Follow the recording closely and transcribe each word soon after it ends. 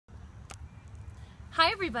Hi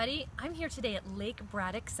everybody, I'm here today at Lake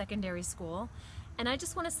Braddock Secondary School, and I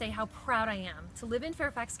just want to say how proud I am to live in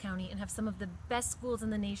Fairfax County and have some of the best schools in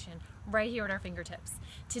the nation right here at our fingertips.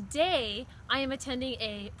 Today I am attending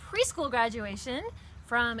a preschool graduation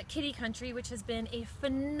from Kiddie country, which has been a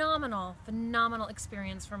phenomenal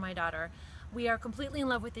experience for my daughter. We are completely in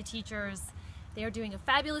love with the teachers. They are doing a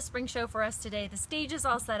fabulous spring show for us today. The stage is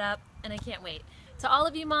all set up and I can't wait. To all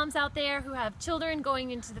of you moms out there who have children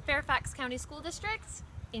going into the Fairfax County School District,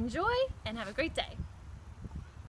 enjoy and have a great day.